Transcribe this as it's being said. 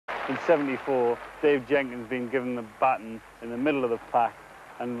in '74, Dave Jenkins being given the baton in the middle of the pack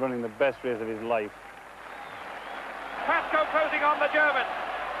and running the best race of his life. Pascoe closing on the German,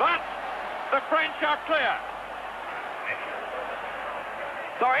 but the French are clear.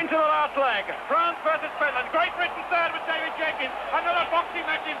 So into the last leg, France versus Finland. Great Britain third with David Jenkins. Another boxing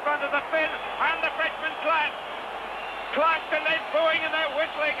match in front of the Finn and the Frenchman clash. Clash, and they're booing and they're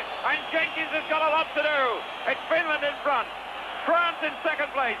whistling, and Jenkins has got a lot to do. It's Finland in front, France in second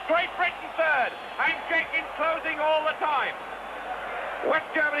place, Great Britain third, and Jenkins closing all the time. West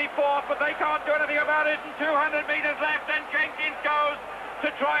Germany fourth, but they can't do anything about it, and 200 meters left, and Jenkins goes to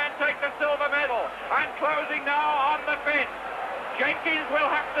try and take the silver medal, and closing now on the Finn. Jenkins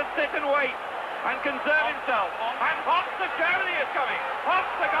will have to sit and wait and conserve himself. And Honz of Germany is coming. Honz,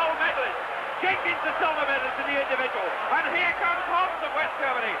 the gold medalist. Jenkins, the silver medalist in the individual. And here comes Honz of West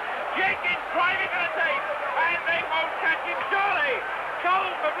Germany. Jenkins driving at a tape, and they won't catch him, surely.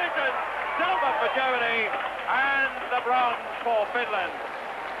 Gold for Britain, silver for Germany, and the bronze for Finland.